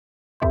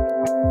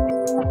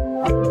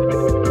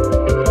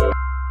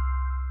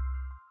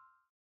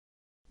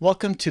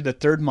Welcome to the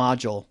third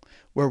module,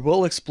 where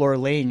we'll explore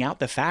laying out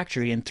the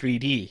factory in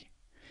 3D.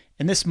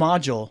 In this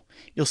module,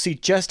 you'll see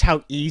just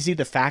how easy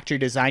the factory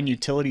design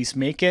utilities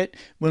make it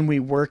when we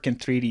work in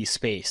 3D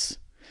space.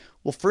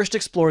 We'll first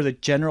explore the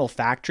general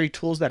factory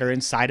tools that are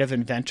inside of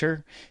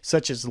Inventor,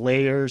 such as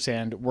layers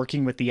and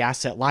working with the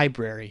asset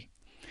library.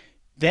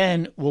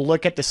 Then we'll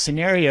look at the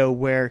scenario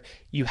where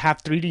you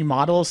have 3D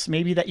models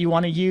maybe that you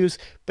want to use,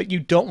 but you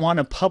don't want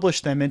to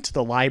publish them into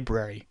the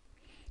library.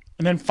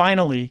 And then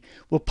finally,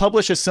 we'll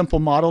publish a simple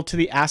model to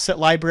the asset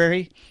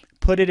library,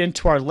 put it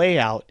into our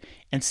layout,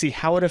 and see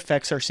how it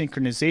affects our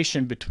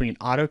synchronization between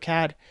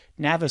AutoCAD,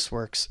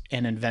 Navisworks,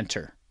 and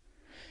Inventor.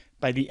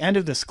 By the end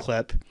of this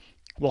clip,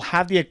 we'll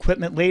have the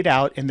equipment laid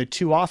out in the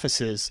two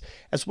offices,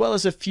 as well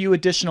as a few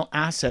additional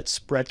assets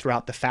spread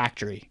throughout the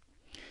factory.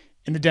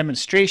 In the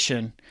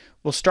demonstration,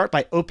 we'll start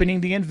by opening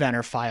the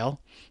Inventor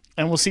file,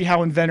 and we'll see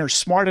how Inventor's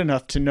smart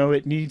enough to know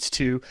it needs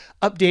to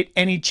update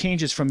any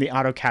changes from the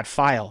AutoCAD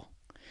file.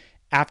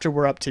 After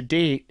we're up to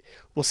date,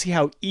 we'll see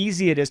how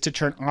easy it is to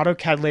turn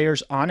AutoCAD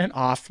layers on and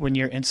off when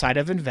you're inside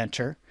of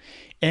Inventor,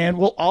 and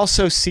we'll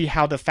also see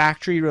how the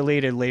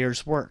factory-related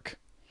layers work.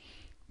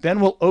 Then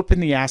we'll open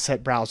the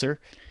asset browser,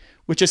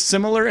 which is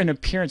similar in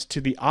appearance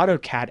to the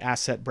AutoCAD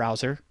asset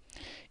browser,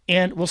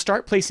 and we'll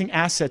start placing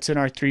assets in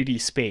our 3D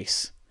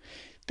space.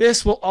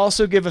 This will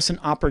also give us an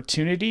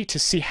opportunity to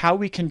see how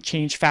we can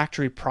change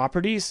factory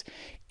properties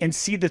and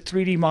see the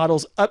 3D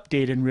models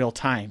update in real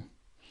time.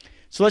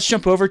 So let's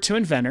jump over to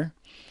Inventor.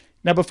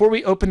 Now, before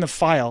we open the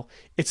file,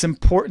 it's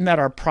important that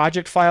our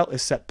project file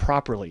is set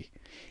properly.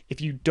 If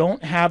you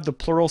don't have the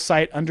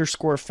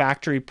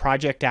Pluralsight_factory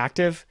project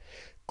active,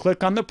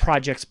 click on the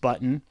Projects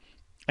button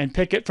and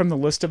pick it from the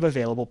list of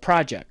available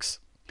projects.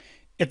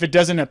 If it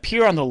doesn't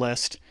appear on the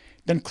list,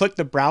 then click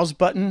the Browse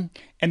button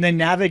and then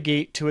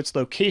navigate to its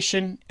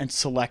location and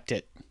select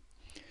it.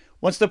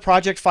 Once the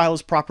project file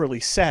is properly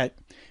set,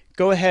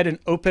 go ahead and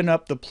open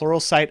up the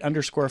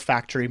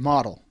Pluralsight_factory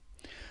model.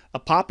 A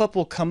pop-up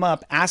will come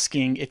up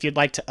asking if you'd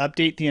like to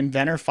update the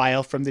Inventor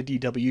file from the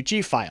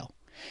DWG file.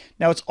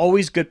 Now, it's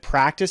always good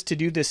practice to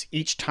do this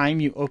each time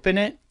you open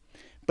it,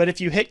 but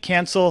if you hit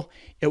cancel,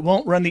 it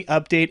won't run the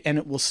update and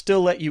it will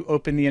still let you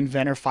open the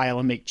Inventor file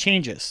and make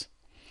changes.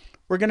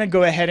 We're going to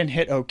go ahead and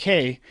hit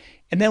OK,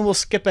 and then we'll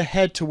skip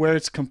ahead to where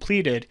it's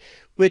completed,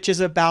 which is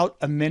about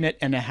a minute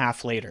and a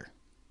half later.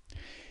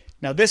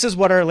 Now, this is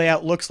what our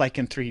layout looks like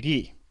in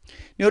 3D.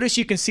 Notice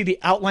you can see the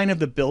outline of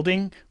the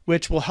building,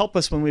 which will help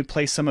us when we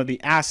place some of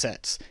the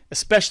assets,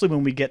 especially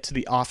when we get to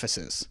the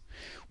offices.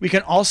 We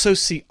can also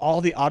see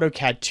all the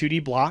AutoCAD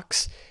 2D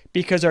blocks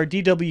because our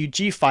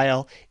DWG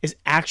file is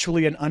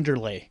actually an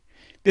underlay.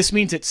 This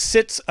means it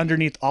sits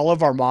underneath all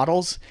of our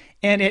models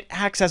and it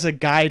acts as a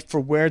guide for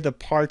where the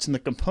parts and the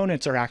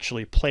components are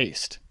actually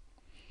placed.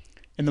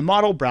 In the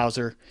model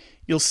browser,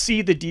 you'll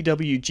see the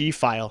DWG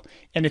file,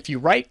 and if you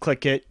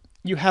right-click it,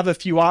 you have a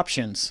few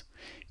options.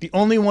 The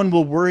only one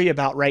we'll worry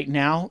about right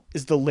now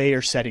is the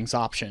layer settings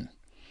option.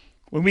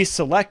 When we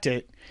select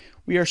it,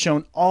 we are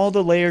shown all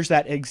the layers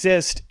that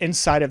exist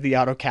inside of the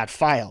AutoCAD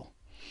file.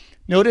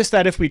 Notice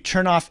that if we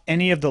turn off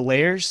any of the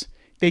layers,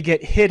 they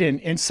get hidden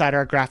inside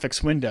our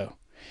graphics window.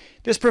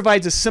 This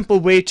provides a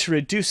simple way to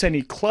reduce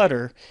any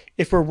clutter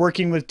if we're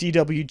working with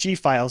DWG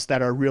files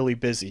that are really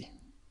busy.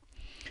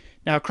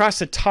 Now, across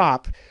the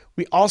top,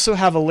 we also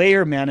have a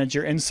layer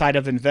manager inside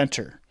of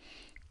Inventor.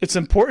 It's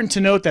important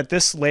to note that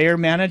this layer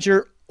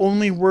manager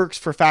only works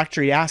for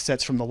factory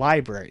assets from the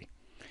library.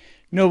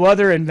 No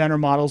other Inventor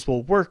models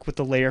will work with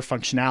the layer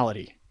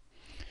functionality.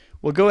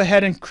 We'll go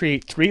ahead and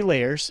create 3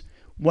 layers,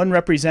 one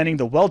representing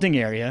the welding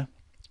area,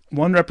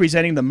 one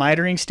representing the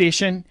mitering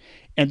station,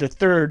 and the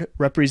third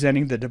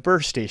representing the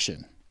deburr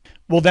station.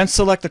 We'll then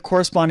select the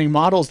corresponding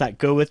models that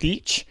go with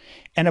each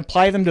and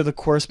apply them to the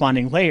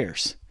corresponding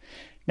layers.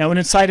 Now,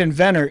 inside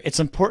Inventor, it's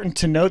important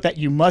to note that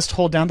you must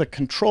hold down the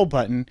Control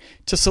button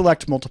to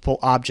select multiple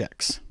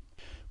objects.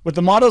 With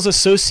the models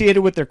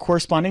associated with their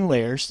corresponding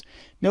layers,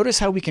 notice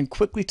how we can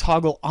quickly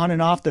toggle on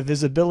and off the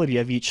visibility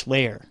of each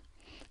layer.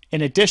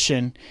 In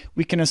addition,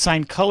 we can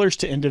assign colors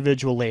to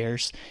individual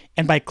layers,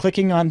 and by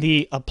clicking on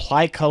the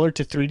Apply Color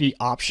to 3D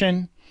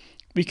option,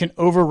 we can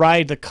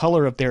override the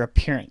color of their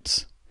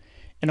appearance.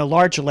 In a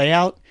large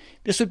layout,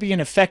 this would be an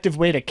effective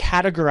way to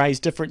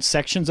categorize different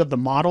sections of the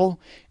model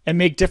and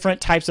make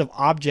different types of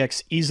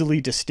objects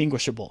easily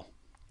distinguishable.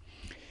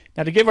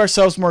 Now, to give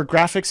ourselves more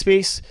graphic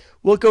space,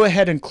 we'll go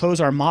ahead and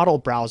close our model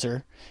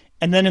browser,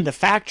 and then in the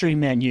factory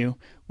menu,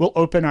 we'll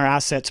open our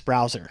assets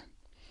browser.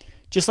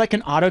 Just like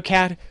in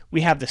AutoCAD, we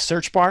have the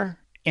search bar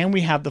and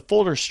we have the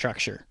folder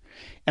structure,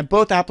 and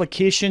both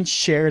applications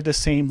share the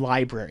same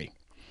library.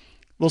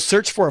 We'll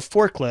search for a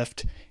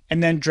forklift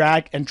and then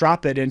drag and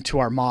drop it into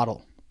our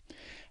model.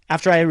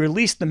 After I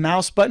release the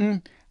mouse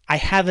button, I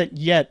haven't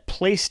yet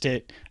placed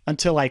it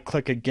until I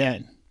click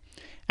again.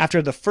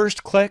 After the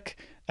first click,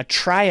 a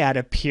triad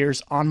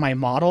appears on my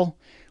model,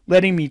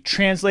 letting me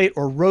translate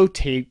or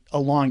rotate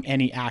along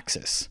any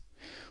axis.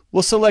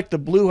 We'll select the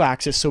blue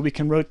axis so we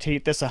can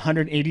rotate this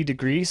 180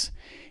 degrees,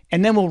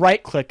 and then we'll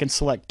right-click and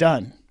select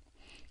Done.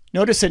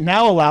 Notice it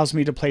now allows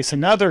me to place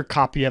another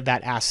copy of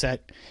that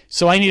asset,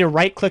 so I need to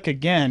right-click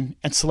again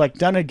and select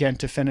Done Again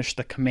to finish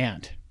the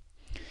command.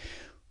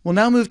 We'll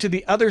now move to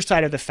the other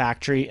side of the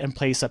factory and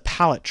place a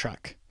pallet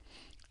truck.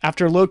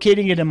 After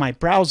locating it in my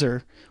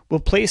browser, we'll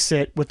place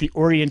it with the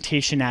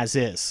orientation as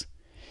is.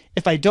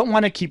 If I don't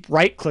want to keep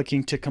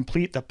right-clicking to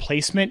complete the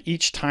placement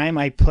each time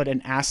I put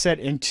an asset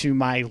into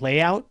my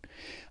layout,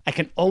 I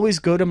can always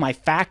go to my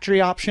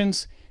factory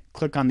options,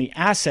 click on the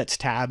Assets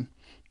tab,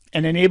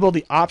 and enable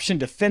the option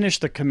to finish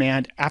the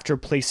command after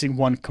placing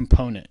one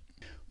component.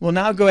 We'll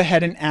now go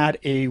ahead and add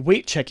a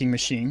weight checking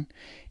machine,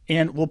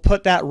 and we'll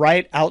put that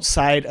right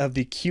outside of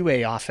the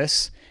QA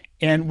office,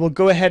 and we'll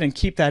go ahead and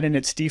keep that in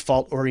its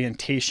default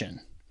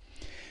orientation.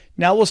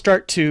 Now we'll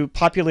start to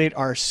populate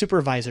our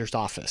supervisor's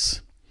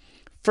office.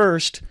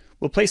 First,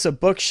 we'll place a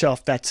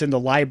bookshelf that's in the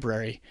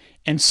library,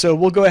 and so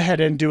we'll go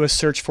ahead and do a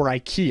search for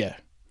IKEA.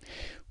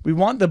 We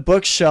want the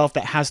bookshelf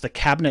that has the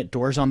cabinet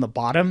doors on the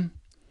bottom.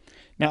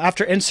 Now,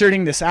 after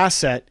inserting this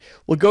asset,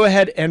 we'll go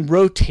ahead and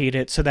rotate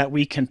it so that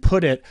we can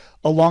put it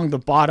along the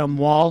bottom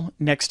wall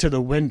next to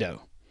the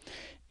window.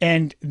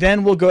 And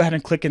then we'll go ahead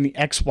and click in the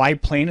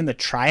XY plane in the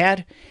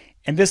triad,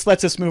 and this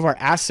lets us move our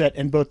asset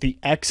in both the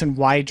X and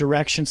Y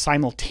direction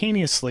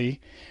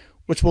simultaneously,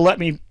 which will let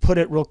me put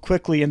it real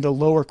quickly in the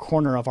lower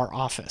corner of our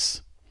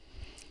office.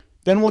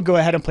 Then we'll go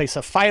ahead and place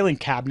a filing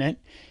cabinet,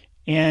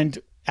 and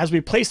as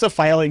we place the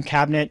filing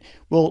cabinet,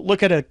 we'll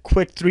look at a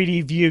quick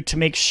 3D view to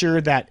make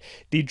sure that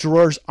the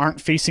drawers aren't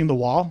facing the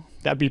wall.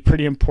 That'd be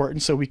pretty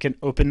important so we can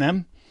open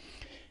them.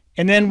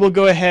 And then we'll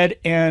go ahead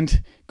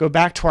and go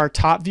back to our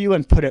top view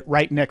and put it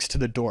right next to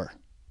the door.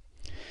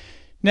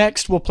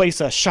 Next, we'll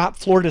place a shop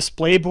floor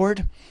display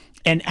board.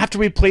 And after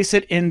we place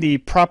it in the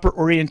proper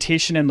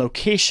orientation and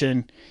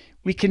location,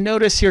 we can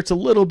notice here it's a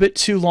little bit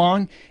too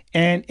long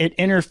and it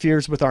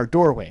interferes with our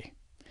doorway.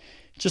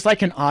 Just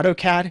like in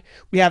AutoCAD,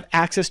 we have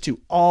access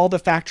to all the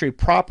factory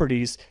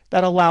properties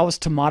that allow us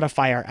to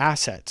modify our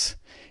assets.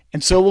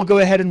 And so we'll go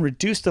ahead and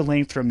reduce the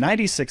length from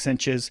 96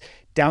 inches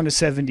down to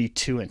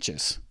 72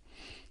 inches.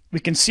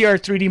 We can see our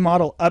 3D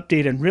model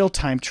update in real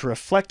time to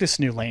reflect this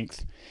new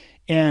length.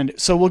 And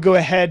so we'll go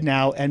ahead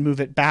now and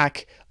move it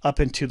back up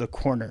into the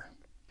corner.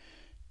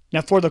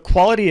 Now for the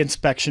quality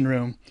inspection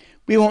room,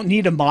 we won't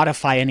need to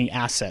modify any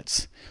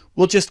assets.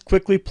 We'll just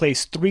quickly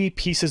place 3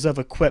 pieces of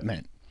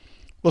equipment.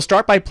 We'll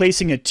start by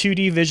placing a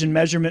 2D vision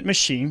measurement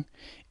machine,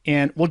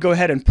 and we'll go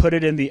ahead and put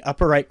it in the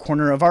upper right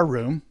corner of our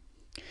room.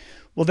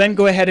 We'll then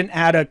go ahead and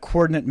add a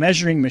coordinate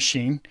measuring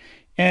machine,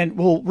 and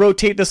we'll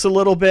rotate this a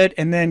little bit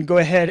and then go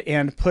ahead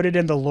and put it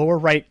in the lower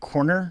right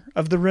corner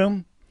of the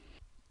room.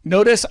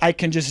 Notice I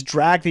can just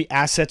drag the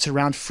assets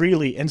around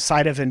freely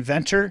inside of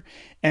Inventor,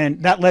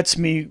 and that lets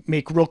me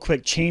make real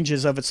quick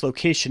changes of its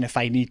location if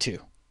I need to.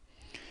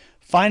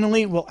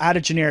 Finally, we'll add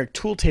a generic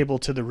tool table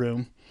to the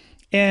room,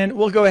 and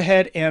we'll go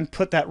ahead and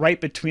put that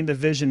right between the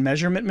vision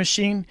measurement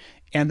machine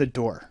and the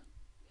door.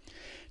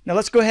 Now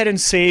let's go ahead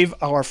and save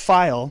our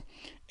file,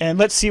 and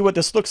let's see what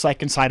this looks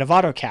like inside of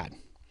AutoCAD.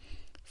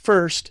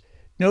 First,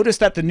 notice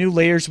that the new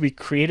layers we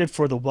created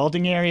for the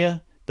welding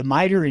area, the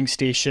mitering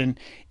station,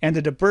 and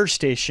the deburr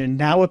station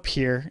now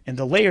appear in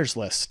the layers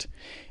list,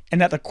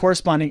 and that the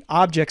corresponding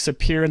objects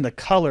appear in the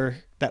color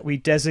that we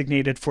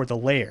designated for the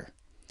layer.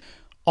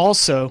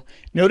 Also,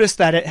 notice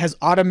that it has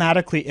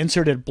automatically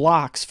inserted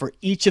blocks for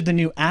each of the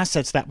new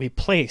assets that we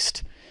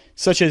placed,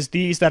 such as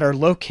these that are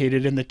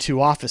located in the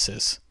 2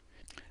 offices.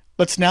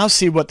 Let's now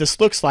see what this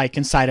looks like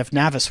inside of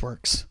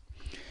Navisworks.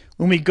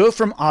 When we go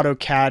from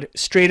AutoCAD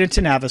straight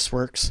into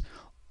Navisworks,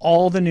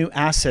 all the new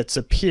assets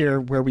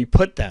appear where we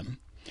put them.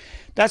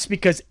 That's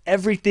because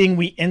everything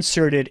we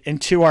inserted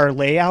into our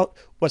layout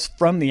was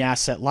from the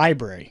asset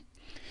library.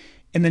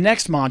 In the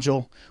next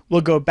module,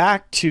 we'll go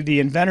back to the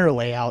Inventor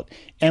layout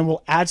and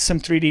we'll add some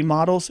 3D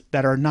models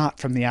that are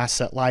not from the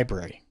asset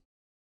library.